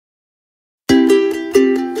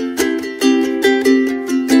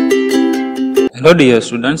Hello dear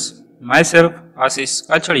students, myself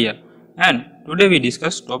A.D.Kachhadiya and today we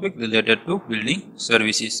discuss topic related to building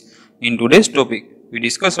services. In today's topic, we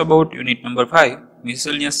discuss about unit number 5,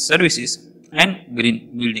 miscellaneous services and green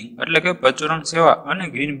building. એટલે કે પ્રચુરણ સેવા અને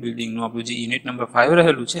green બિલ્ડિંગનું આપણું જે unit number 5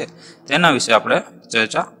 રહેલું છે તેના વિશે આપણે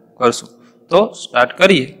ચર્ચા કરશું. તો સ્ટાર્ટ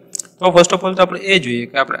કરીએ. તો ફર્સ્ટ ઓફ ઓલ તો આપણે એ જોઈએ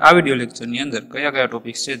કે આપણે આ વિડિયો લેક્ચરની અંદર કયા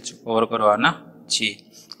ટોપિક્સ છે કવર કરવાના છીએ.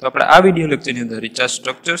 તો આપણે આ વિડિયો લેક્ચરની અંદર રિચાર્જ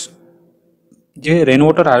સ્ટ્રક્ચર્સ જે રેન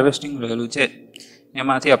વોટર હાર્વેસ્ટિંગ રહેલું છે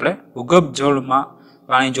એમાંથી આપણે ભૂગર્ભ જળમાં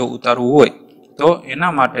પાણી જો ઉતારવું હોય તો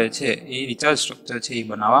એના માટે છે એ રિચાર્જ સ્ટ્રક્ચર છે એ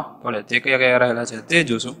બનાવવા પડે. તે કયા રહેલા છે તે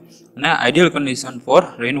જોશું. અને ideal condition four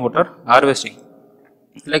rain water harvesting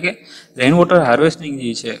એટલે કે રેન વોટર હાર્વેસ્ટિંગ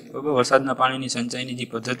જે છે બરાબર વરસાદના પાણીની સંચયની જે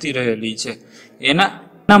પદ્ધતિ રહેલી છે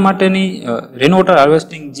એના માટેની રેન વોટર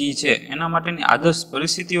હાર્વેસ્ટિંગ જે છે એના માટેની આદર્શ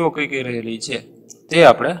પરિસ્થિતિઓ કઈ કઈ રહેલી છે તે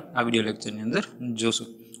આપણે આ વિડિયો લેક્ચરની અંદર જોશું.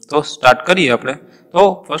 તો સ્ટાર્ટ કરીએ આપણે. તો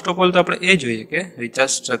ફર્સ્ટ ઓફ ઓલ તો આપણે એ જોઈએ કે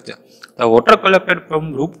recharge structure. The water collected from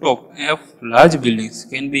rooftop of large buildings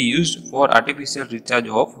can be used for artificial recharge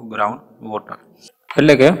of ground water.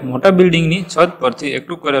 એટલે કે મોટા બિલ્ડિંગની છત પરથી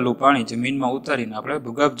એકઠું કરેલું પાણી જમીનમાં ઉતારીને આપણે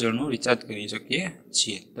ભૂગર્ભ જળનું રિચાર્જ કરી શકીએ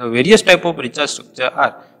છીએ. The various type of recharge structure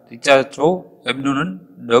are recharge through abandoned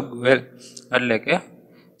dug well એટલે કે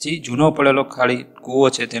જે જૂનો પડેલો ખાલી કૂવો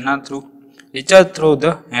છે તેના through, recharge through the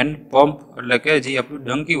hand pump એટલે કે જે આપણું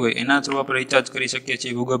ડંકી હોય એના થ્રુ આપણે રિચાર્જ કરી શકીએ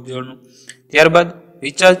છીએ ભૂગર્ભ જળનું. ત્યારબાદ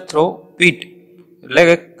રિચાર્જ થ્રો પીટ એટલે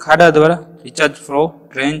કે ખાડા દ્વારા, રિચાર્જ થ્રો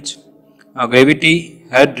ટ્રેન્ચ, ગ્રેવિટી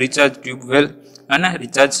હેડ રિચાર્જ ટ્યુબ વેલ અને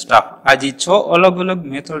રિચાર્જ સ્ટાફ. આ જે 6 અલગ અલગ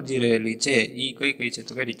મેથડ જે રહેલી છે એ કઈ કઈ છે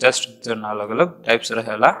તો કે રિચાર્જ સ્ટ્રક્ચરના અલગ અલગ ટાઈપ્સ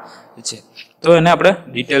રહેલા છે. તો એને આપણે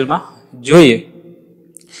ડિટેલમાં જોઈએ.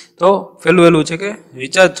 તો પહેલું છે કે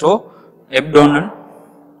recharge throw એબડોનન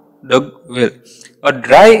dug well. A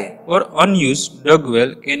dry or unused dug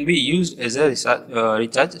well can be used as a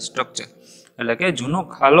recharge structure. એટલે કે જૂનો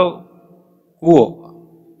ખાલો કૂવો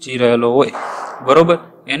જે રહેલો હોય બરોબર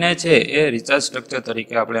એને છે એ રિચાર્જ સ્ટ્રક્ચર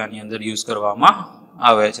તરીકે આપણે આની અંદર યુઝ કરવામાં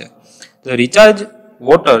આવે છે. The recharge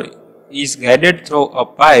water is guided through a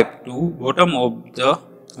pipe to bottom of the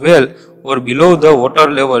well or below the water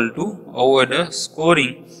level to avoid a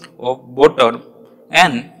scoring of bottom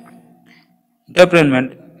and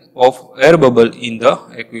interruption of air bubble in the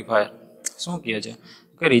aquifer. શું કહે છે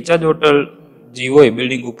કે recharge water જે હોય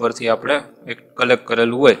building ઉપરથી આપણે collect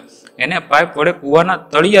કરેલું હોય એને પાઇપ વડે કૂવાના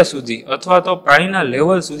તળિયા સુધી અથવા તો પાણીના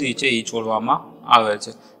લેવલ સુધી છે એ છોડવામાં આવે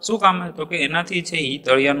છે. શું કામ તો કે એનાથી છે એ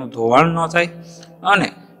તળિયાનું ધોવાણ ન થાય અને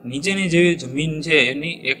નીચેની જેવી જમીન છે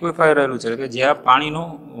એની એક્વિફાયર રહેલું છે કે જ્યાં પાણીનું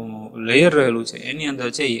લેયર રહેલું છે એની અંદર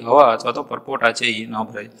છે એ હવા અથવા તો પરપોટા છે એ ન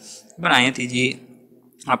ભરાય. પણ અહીંયાથી જે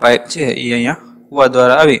આ પાઇપ છે એ અહીંયા કૂવા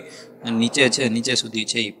દ્વારા આવી નીચે સુધી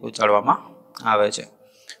છે એ પહોંચાડવામાં આવે છે.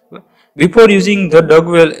 Before using the dug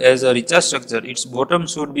well as a recharge structure, its bottom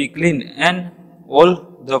should be cleaned and all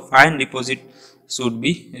the fine deposit should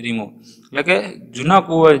be removed. એટલે કે જૂના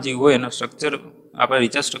કૂવા જે હોય એનો સ્ટ્રક્ચર આપણે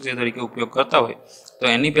રિચાર્જ સ્ટ્રક્ચર તરીકે ઉપયોગ કરતા હોય તો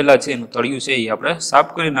એની પહેલા છે એનું તળિયું છે એ આપણે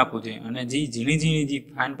સાફ કરી નાખવું જોઈએ અને જે ઝીણી જે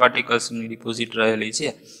ફાઇન પાર્ટિકલ્સની ડિપોઝિટ રહેલી છે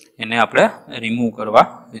એને આપણે રિમૂવ કરવા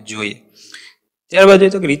જોઈએ. ત્યારબાદ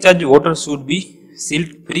જોઈએ તો કે recharge water should be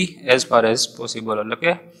silt free as far as possible. એટલે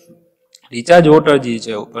કે રિચાર્જ વોટર જે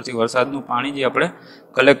છે ઉપરથી વરસાદનું પાણી જે આપણે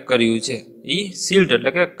કલેક્ટ કર્યું છે એ સિલ્ટ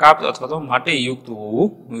એટલે કે કાપ અથવા તો માટીયુક્ત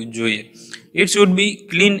હોવું જોઈએ. It should be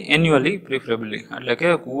clean annually preferably એટલે કે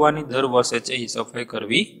કૂવાની દર વર્ષે છે એ સફાઈ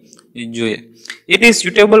કરવી જોઈએ. It is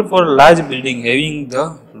suitable four large building having the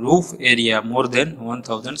roof area more than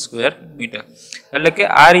 1000 square metre. એટલે કે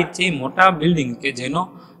આ રીતથી મોટા બિલ્ડિંગ કે જેનો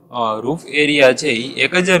રૂફ એરિયા છે એ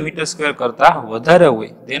 1000 મીટર સ્ક્વેર કરતાં વધારે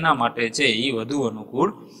હોય તેના માટે છે એ વધુ અનુકૂળ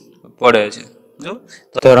પડે છે.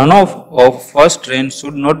 The runoff of first rain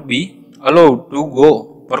should not be allowed to go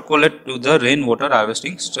percolate to the rain water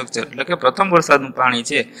harvesting structure. એટલે કે પ્રથમ વરસાદનું પાણી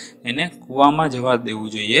છે એને કૂવામાં જવા દેવું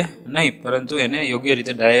જોઈએ નહીં, પરંતુ એને યોગ્ય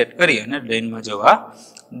રીતે ડાયરેક્ટ કરી અને ડ્રેનમાં જવા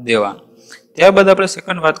દેવાનું. ત્યારબાદ આપણે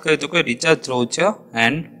સેકન્ડ વાત કરીએ તો કે રિચાર્જ થ્રો છે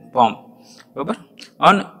હેન્ડ પંપ. બરાબર.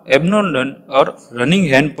 An abandoned or running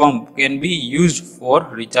hand pump can be used for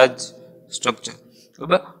recharge structure.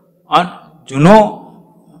 બરાબર. જૂનો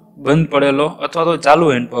બંધ પડેલો અથવા તો ચાલુ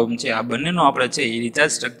હેન્ડપંપ છે આ બંનેનો આપણે છે એ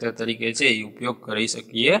રિચાર્જ સ્ટ્રક્ચર તરીકે છે એ ઉપયોગ કરી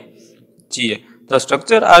શકીએ છીએ. The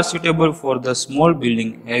structure are suitable for the small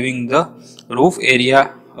building having the roof area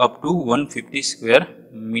up to 150 square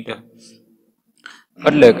meter.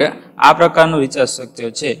 એટલે કે આ પ્રકારનું રિચાર્જ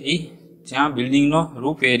સ્ટ્રક્ચર છે એ જ્યાં બિલ્ડિંગનો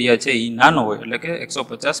રૂફ એરિયા છે એ નાનો હોય એટલે કે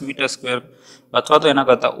 150 મીટર સ્ક્વેર અથવા તો એના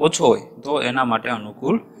કરતાં ઓછો હોય તો એના માટે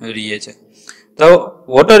અનુકૂળ રહે છે. The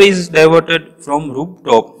water is diverted from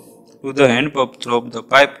rooftop to the hand pump through the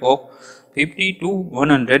pipe of 50 to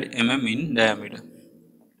 100 mm in diameter.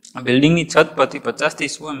 બિલ્ડિંગની છત પરથી 50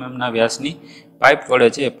 થી 100 mm ના વ્યાસની પાઇપ વડે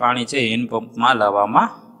છે પાણી છે હેન્ડ પંપમાં લાવવામાં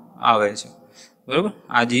આવે છે. બરોબર,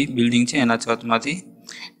 આ જે બિલ્ડિંગ છે એના છતમાંથી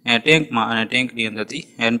ટેન્કમાં અને ટેન્કની અંદરથી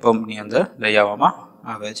હેન્ડ પંપની અંદર લઈ આવવામાં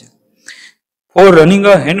આવે છે. For running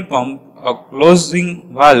a hand pump, a closing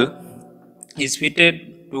valve is fitted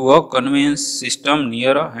to a conveyance system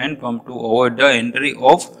near a hand pump to avoid the entry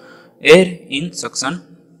of air in suction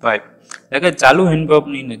pipe. એટલે કે ચાલુ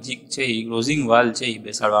હેન્ડપંપની નજીક છે એ ક્લોઝિંગ વાલ્વ છે એ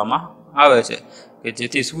બેસાડવામાં આવે છે કે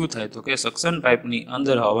જેથી શું થાય તો કે સક્શન પાઇપની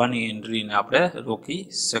અંદર હવાની એન્ટ્રીને આપણે રોકી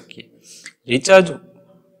શકીએ. Recharge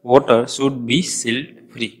water should be silt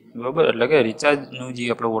free. બરાબર, એટલે કે રિચાર્જનું જે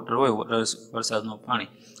આપણો વોટર હોય વરસાદનું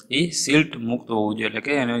પાણી એ સિલ્ટ મુક્ત હોવું જોઈએ, એટલે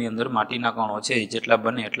કે એની અંદર માટીના કણો છે જેટલા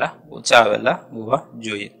બને એટલા ઓછા આવેલા હોવા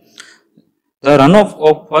જોઈએ. The runoff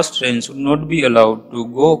of first rain should not be allowed to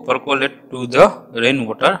go percolate to the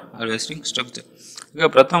rainwater harvesting structure. એટલે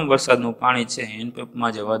પ્રથમ વરસાદનું પાણી છે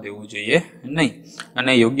હેન્ડપંપમાં જવા દેવું જોઈએ નહીં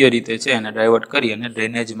અને યોગ્ય રીતે છે એને ડાયવર્ટ કરી અને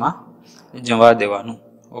ડ્રેનેજમાં જવા દેવાનું.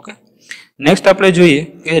 ઓકે, નેક્સ્ટ આપણે જોઈએ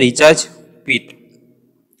કે રિચાર્જ પીટ.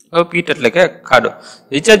 પીટ એટલે કે ખાડો.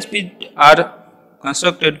 Recharge pit R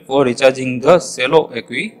constructed for recharging the shallow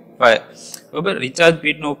aquifer. બરાબર, રિચાર્જ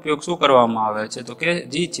પીટનો ઉપયોગ શું કરવામાં આવે છે તો કે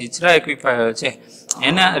જે છીછરા એક્વિફાયર છે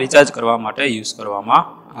એને રિચાર્જ કરવા માટે યુઝ કરવામાં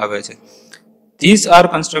આવે છે. These are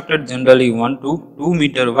constructed generally 1 to 2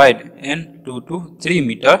 meter wide and 2 to 3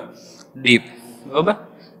 meter deep. બરાબર,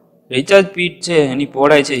 રિચાર્જ પીટ છે એની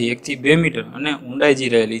પહોળાઈ છે 1 થી 2 મીટર અને ઊંડાઈ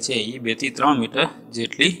જે રહેલી છે એ 2 થી 3 મીટર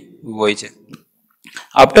જેટલી હોય છે.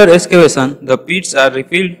 After excavation, the pits are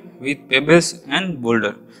refilled with pebbles and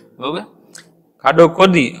boulder. બરાબર, ખાડો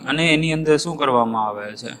ખોદી અને એની અંદર શું કરવામાં આવે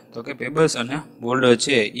છે તો કે પેબલ્સ અને બોલ્ડર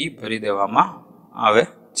છે એ ભરી દેવામાં આવે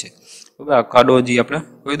છે. બરાબર, આ ખાડો જે આપણે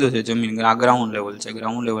ખોદ્યો છે જમીન આ ગ્રાઉન્ડ લેવલ છે,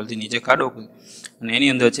 ગ્રાઉન્ડ લેવલથી નીચે ખાડો અને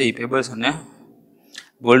એની અંદર છે એ પેબલ્સ અને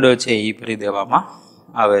બોલ્ડર છે એ ભરી દેવામાં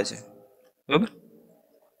આવે છે. બરાબર,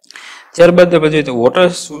 ત્યારબાદ પછી તો water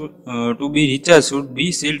two B recharge should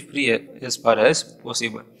be silt free as far as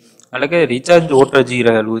possible. એટલે કે રિચાર્જ વોટર જે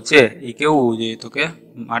રહેલું છે એ કેવું હોવું જોઈએ તો કે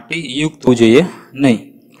માટી યુક્ત હોવું જોઈએ નહીં.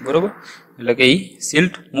 બરોબર, એટલે કે એ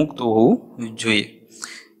સિલ્ટ મુક્ત હોવું જોઈએ.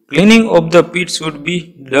 Cleaning of the pit should be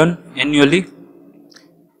done annually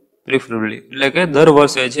preferably. એટલે કે દર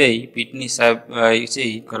વર્ષે છે એ પીટની સાહેબ છે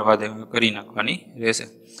એ કરી નાખવાની રહેશે.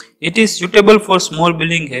 It is suitable four small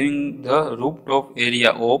building having the rooftop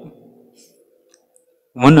area of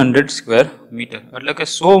 100 square metre. એટલે કે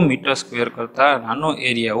 100 મીટર સ્ક્વેર કરતા નાનો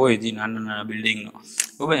એરિયા હોય જે નાના બિલ્ડિંગનો,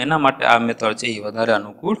 બરાબર, એના માટે આ મેથડ છે એ વધારે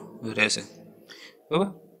અનુકૂળ રહેશે. બરાબર,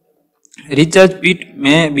 recharge pit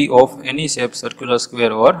May B of any shape circular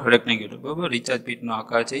square or rectangular. બરાબર, રિચાર્જ પીટનો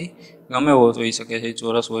આકાર છે એ ગમે એવો હોઈ શકે છે,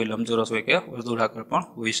 ચોરસ હોય, લંબચોરસ હોય કે વર્તુળાકાર પણ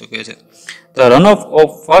હોઈ શકે છે. The run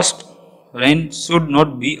of first rain should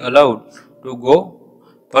not be allowed to go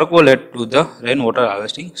percolate to the rain water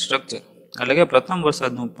harvesting structure. એટલે કે પ્રથમ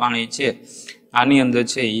વરસાદનું પાણી છે આની અંદર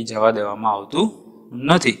છે એ જવા દેવામાં આવતું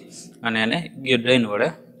નથી અને એને ડ્રેન વડે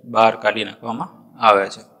બહાર કાઢી નાખવામાં આવે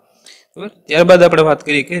છે. બરાબર, ત્યારબાદ આપણે વાત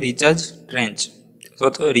કરીએ કે રિચાર્જ ટ્રેન્ચ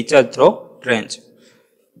તો recharge throw trench.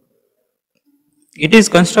 It is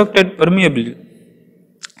constructed પરમિએબલી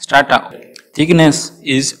સ્ટ્રાટા thickness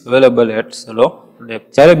is available at slow depth.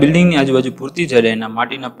 જ્યારે બિલ્ડિંગની આજુબાજુ પૂરતી જગ્યાએના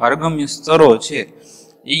માટીના પારગમ્ય સ્તરો છે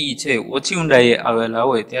એ છે ઓછી ઊંડાઈએ આવેલા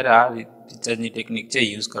હોય ત્યારે આ રિચાર્જની ટેકનિક છે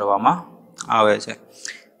યુઝ કરવામાં આવે છે.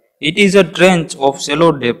 It is a trench of Cello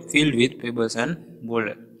depth field with pebbles and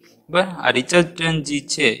bolder. બરાબર, આ રિચાર્જ ટ્રેન્ચ જે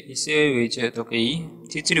છે એ સેવી હોય છે તો કે એ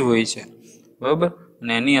છીછરી હોય છે. બરાબર,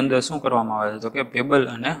 અને એની અંદર શું કરવામાં આવે છે તો કે પેબલ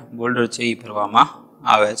અને બોલ્ડર છે એ ભરવામાં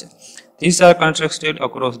આવે છે. This R constructed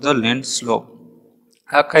across the land slope.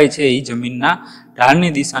 આખાઈ છે એ જમીનના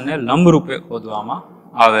ઢાળની દિશાને લંબ રૂપે ખોદવામાં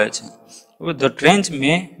આવે છે. The trench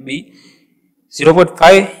may be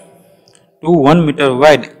 0.5 to 1 meter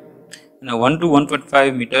wide and 1 to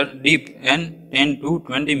 1.5 meter deep and 10 to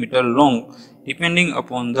 20 meter long depending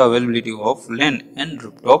upon the availability of land and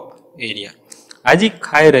rooftop area. આ જે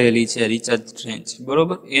ખાઈ રહેલી છે રિચાર્જ ટ્રેન્ચ,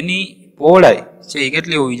 બરોબર, એની પહોળાઈ છે એ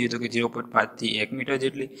કેટલી હોવી જોઈએ તો કે 0.5 થી 1 મીટર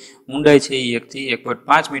જેટલી, ઊંડાઈ છે એ 1 થી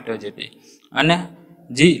 1.5 મીટર જેટલી અને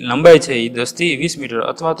જે લંબાઈ છે એ 10 થી 20 મીટર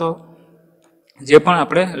અથવા તો જે પણ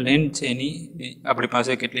આપણે લેન્ડ છે એની આપણી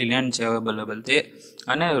પાસે કેટલી લેન્ડ છે અવેલેબલ તે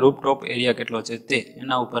અને રૂફટોપ એરિયા કેટલો છે તે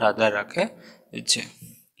એના ઉપર આધાર રાખે છે.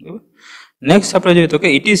 નેક્સ્ટ આપણે જોઈએ તો કે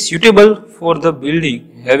it is suitable for the building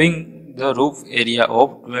having the roof area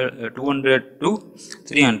of 200 to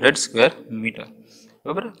 300 square metre.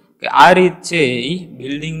 બરાબર, કે આ રીત છે એ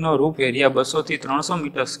બિલ્ડિંગનો રૂફ એરિયા 200 થી 300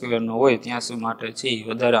 મીટર સ્ક્વેરનો હોય ત્યાં સુધી માટે છે એ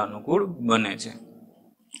વધારે અનુકૂળ બને છે.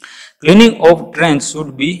 Cleaning of trench should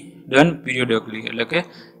be done પીરિયોડિકલી, એટલે કે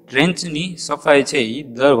ટ્રેન્ચની સફાઈ છે એ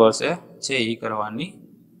દર વર્ષે છે એ કરવાની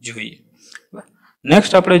જોઈએ.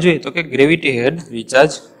 નેક્સ્ટ આપણે જોઈએ તો કે ગ્રેવિટી હેડ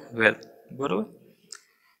રિચાર્જ વેલ. બરોબર,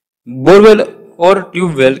 borewell or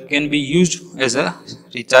tubewell can be used as a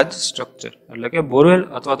recharge structure, એટલે કે બોરવેલ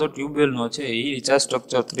અથવા તો ટ્યુબવેલનો છે એ રિચાર્જ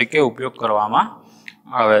સ્ટ્રક્ચર તરીકે ઉપયોગ કરવામાં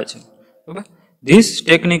આવે છે. બરાબર, this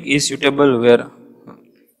technique is suitable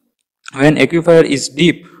when aquifer is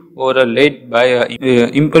deep or laid by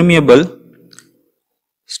impermeable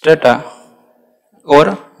strata or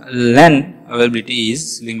land availability is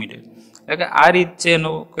limited. એટલે કે આ રીત છે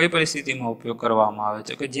એનો કઈ પરિસ્થિતિમાં ઉપયોગ કરવામાં આવે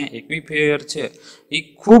છે કે જ્યાં એક્વિફાયર છે એ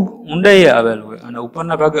ખૂબ ઊંડાઈએ આવેલું હોય અને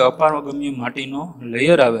ઉપરના ભાગે અપારગમ્ય માટીનો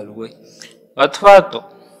લેયર આવેલું હોય, અથવા તો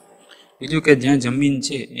બીજું કે જ્યાં જમીન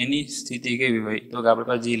છે એની સ્થિતિ કેવી હોય તો કે આપણી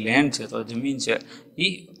પાસે જે લેન્ડ છે તો જમીન છે એ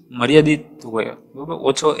મર્યાદિત હોય, બરાબર,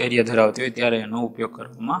 ઓછો એરિયા ધરાવતી હોય ત્યારે એનો ઉપયોગ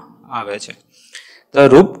કરવામાં આવે છે. The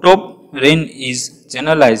rooftop rain is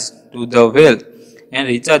channelized to the well and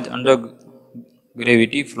recharge under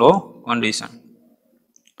gravity flow condition.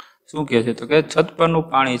 શું કહે છે તો કે છત પરનું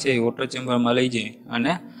પાણી છે એ વોટર ચેમ્બરમાં લઈ જઈ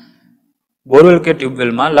અને બોરવેલ કે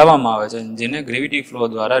ટ્યુબવેલમાં લાવવામાં આવે છે, જેને ગ્રેવિટી ફ્લો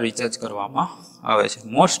દ્વારા રિચાર્જ કરવામાં આવે છે.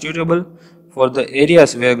 Most suitable for the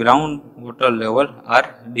areas wear ground water level R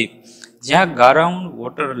deep, જ્યાં ગ્રાઉન્ડ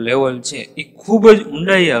વોટર લેવલ છે એ ખૂબ જ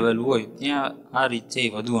ઊંડાઈ આવેલું હોય ત્યાં આ રીત છે એ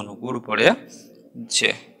વધુ અનુકૂળ પડે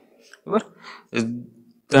છે. બરાબર,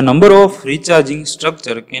 the number of recharging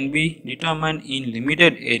structure can be determined in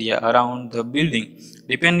limited area around the building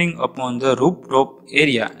depending upon the rooftop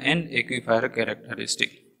area and aquifer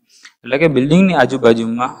characteristic. એટલે કે બિલ્ડિંગની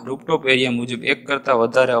આજુબાજુમાં રૂફટોપ એરિયા મુજબ એક કરતાં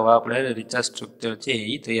વધારે આપણે રિચાર્જ સ્ટ્રક્ચર છે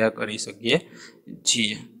એ તૈયાર કરી શકીએ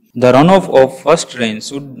છીએ. The runoff of first rain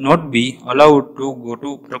should not be allowed to go to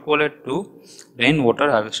percolate to rainwater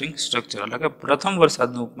harvesting structure. એટલે કે પ્રથમ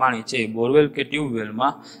વરસાદનું પાણી છે બોરવેલ કે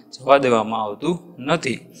ટ્યુબવેલમાં જવા દેવામાં આવતું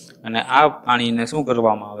નથી અને આ પાણીને શું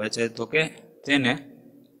કરવામાં આવે છે તો કે તેને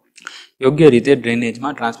યોગ્ય રીતે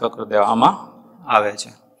ડ્રેનેજમાં ટ્રાન્સફર કરી દેવામાં આવે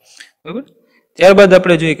છે. બરાબર, ત્યારબાદ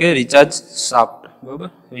આપણે જોઈએ કે રિચાર્જ શાફ્ટ. બરાબર,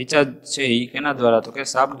 રિચાર્જ છે એ કેના દ્વારા તો કે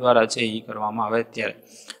શાફ્ટ દ્વારા છે એ કરવામાં આવે ત્યારે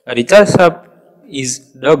recharge shaft is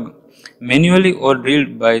dug manually or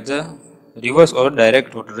drilled by the reverse or direct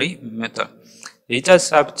rotary method. Recharge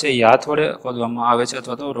shaft છે એ હાથ વડે ખોદવામાં આવે છે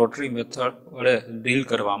અથવા તો રોટરી મેથડ વડે ડ્રીલ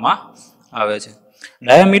કરવામાં આવે છે.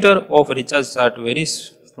 Diameter of recharge shaft varies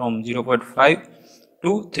from 0.5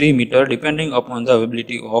 to 3 metre depending upon the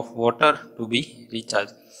availability of water two B recharge.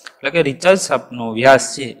 એટલે કે રિચાર્જ શાફ્ટનો વ્યાસ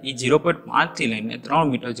છે એ 0.5 થી લઈને 3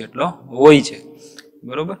 મીટર જેટલો હોય છે.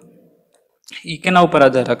 બરોબર, એ કેના ઉપર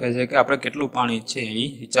આધાર રાખે છે કે આપણે કેટલું પાણી છે એ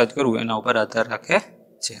રિચાર્જ કરવું એના ઉપર આધાર રાખે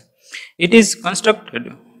છે. It is constructed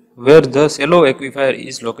wear the Cello એક્વિફાયર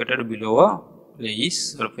is located below a લેઈ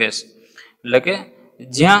surface. એટલે કે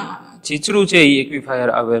જ્યાં છીછરું છે એ એક્વિફાયર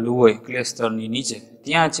આવેલું હોય ક્લે સ્તરની નીચે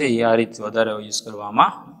ત્યાં છે એ આ રીત વધારે યુઝ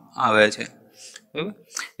કરવામાં આવે છે. બરાબર,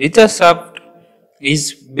 recharge shaft is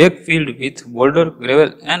બેકફિલ્ડ with bolder, gravel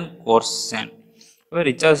and course send. હવે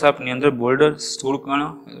રિચાર્જ શાફ્ટની અંદર બોલ્ડર, સ્થૂળ કણ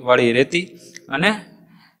વાળી રેતી અને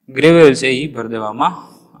ગ્રેવેલ છે એ ભરી દેવામાં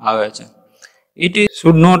આવે છે. It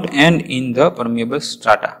should not and in the પરમિએબલ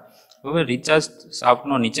સ્ટ્રાટા. હવે રિચાર્જ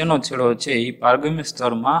શાફ્ટનો નીચેનો છેડો છે એ પારગમ્ય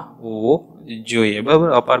સ્તરમાં હોવો જોઈએ. બરાબર,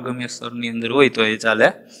 અપારગમ્ય સ્તરની અંદર હોય તો એ ચાલે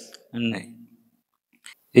નહીં.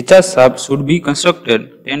 Recharge shaft should be constructed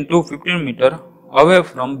 10 to 15 metre away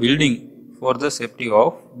from building for the safety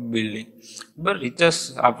of building. બરાબર, રિચાર્જ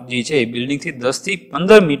શાફ્ટ જે છે એ બિલ્ડિંગથી 10 થી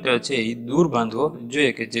 15 મીટર છે એ દૂર બાંધવો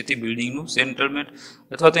જોઈએ કે જેથી બિલ્ડિંગનું સેટલમેન્ટ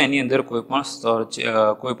અથવા તો એની અંદર કોઈ પણ સ્તર છે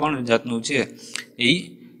કોઈ પણ જાતનું છે એ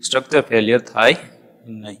સ્ટ્રક્ચર ફેલિયર થાય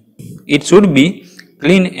નહીં. It should be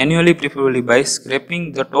clean annually preferably by scraping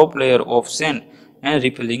the top layer of send and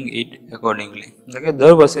refilling it accordingly. એટલે કે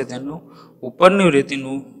દર વર્ષે તેનું ઉપરનું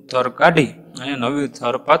રેતીનું થર કાઢી અને નવી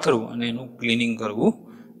થર પાથરવું અને એનું ક્લિનિંગ કરવું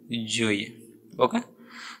જોઈએ. ઓકે,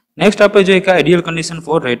 નેક્સ્ટ આપણે જોઈએ કે ideal condition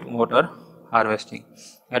four rain water harvesting.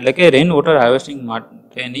 એટલે કે રેન વોટર હાર્વેસ્ટિંગ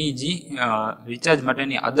માટેની જે રિચાર્જ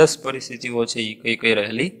માટેની આદર્શ પરિસ્થિતિઓ છે એ કઈ કઈ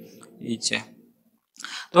રહેલી એ છે.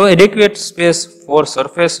 તો adequate space four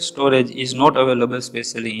surface storage is not available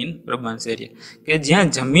specially in પ્રબન્સ area. કે જ્યાં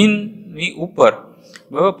જમીનની ઉપર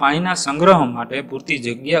બરાબર પાણીના સંગ્રહ માટે પૂરતી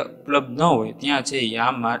જગ્યા ઉપલબ્ધ ન હોય ત્યાં છે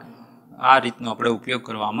આ રીતનો આપણે ઉપયોગ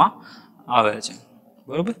કરવામાં આવે છે.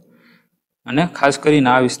 બરાબર, અને ખાસ કરીને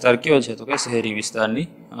આ વિસ્તાર કયો છે તો કે શહેરી વિસ્તારની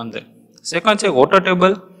અંદર. સેકન્ડ છે water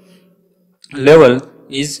table level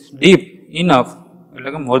is deep enough, એટલે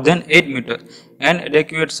કે more than 8 metre and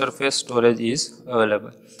એડેક્યુએટ surface storage is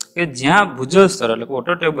available. કે જ્યાં ભૂજલ સ્તર એટલે કે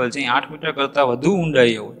વોટર ટેબલ છે 8 મીટર કરતાં વધુ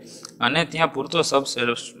ઊંડાઈએ હોય અને ત્યાં પૂરતો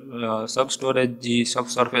સબ સ્ટોરેજ જે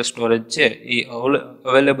સબસર્ફેસ સ્ટોરેજ છે એ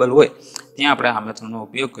અવેલેબલ હોય ત્યાં આપણે આ મેથડનો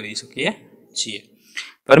ઉપયોગ કરી શકીએ છીએ.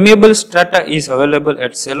 Permeable strata is available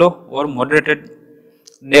at shallow or moderated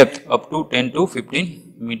depth up to 10 to 15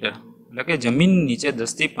 meter. એટલે કે જમીન નીચે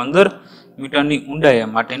 10 થી 15 મીટરની ઊંડાઈ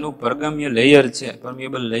માટેનું પરગમ્ય લેયર છે,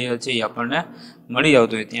 પરમિએબલ લેયર છે એ આપણને મળી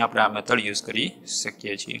આવતું હોય ત્યાં આપણે આ મેથડ યુઝ કરી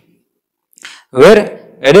શકીએ છીએ. Where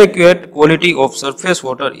adequate quality of surface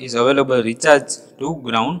water is available recharge to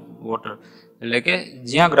ground water. એટલે કે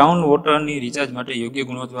જ્યાં ગ્રાઉન્ડ વોટરની રિચાર્જ માટે યોગ્ય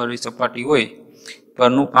ગુણવત્તાવાળી સપાટી હોય,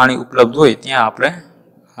 પરનું પાણી ઉપલબ્ધ હોય ત્યાં આપણે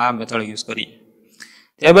આ મેથડ યુઝ કરીએ.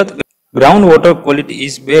 ત્યારબાદ ground water quality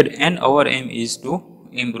is bed and hour M is to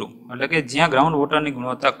improve. એટલે કે જ્યાં ગ્રાઉન્ડ વોટરની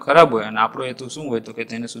ગુણવત્તા ખરાબ હોય અને આપણો હેતુ શું હોય તો કે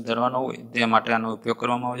તેને સુધારવાનો હોય તે માટે આનો ઉપયોગ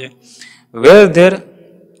કરવામાં આવે છે. વેર there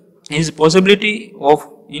is possibility of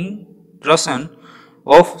intrusion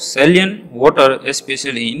of સેલિયન water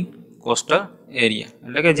especially in coastal area.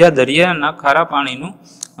 એટલે કે જ્યાં દરિયાના ખારા પાણીનું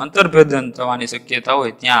અંતર્ભેદન થવાની શક્યતા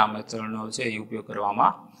હોય ત્યાં આ મેથડનો છે એ ઉપયોગ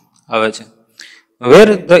કરવામાં આવે છે. વેર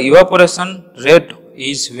the evaporation rate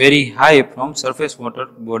is very high from surface water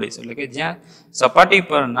bodies. એટલે કે જ્યાં સપાટી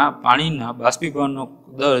પરના પાણીના બાષ્પીભવનનો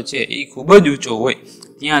દર છે એ ખૂબ જ ઊંચો હોય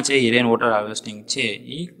ત્યાં છે એ રેન વોટર હાર્વેસ્ટિંગ છે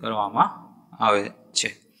એ કરવામાં આવે છે.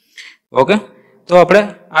 ઓકે, તો આપણે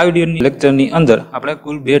આ વિડીયોની લેક્ચરની અંદર આપણે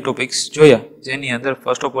કુલ 2 ટોપિક્સ જોયા, જેની અંદર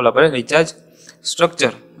ફર્સ્ટ ઓફ ઓલ આપણે રિચાર્જ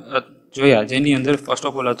સ્ટ્રક્ચર જોયા, જેની અંદર ફર્સ્ટ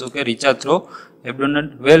ઓફ ઓલ હતું કે રિચાર્જ થ્રો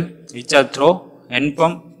એબ્ડોનન્ટ વેલ, recharge throw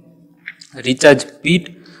hand pump, recharge pit.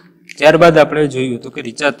 ત્યારબાદ આપણે જોયું હતું કે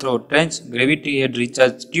રિચાર્જ થ્રો ટ્રેન્ચ, ગ્રેવિટી હેડ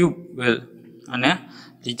રિચાર્જ ટ્યુબ વેલ અને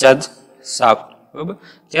રિચાર્જ શાફ્ટ. બરાબર.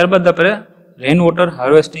 ત્યારબાદ આપણે રેન વોટર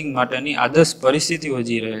હાર્વેસ્ટિંગ માટેની આદર્શ પરિસ્થિતિઓ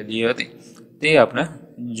જે રહેલી હતી તે આપણે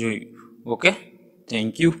જોયું. Okay,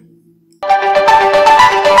 thank you.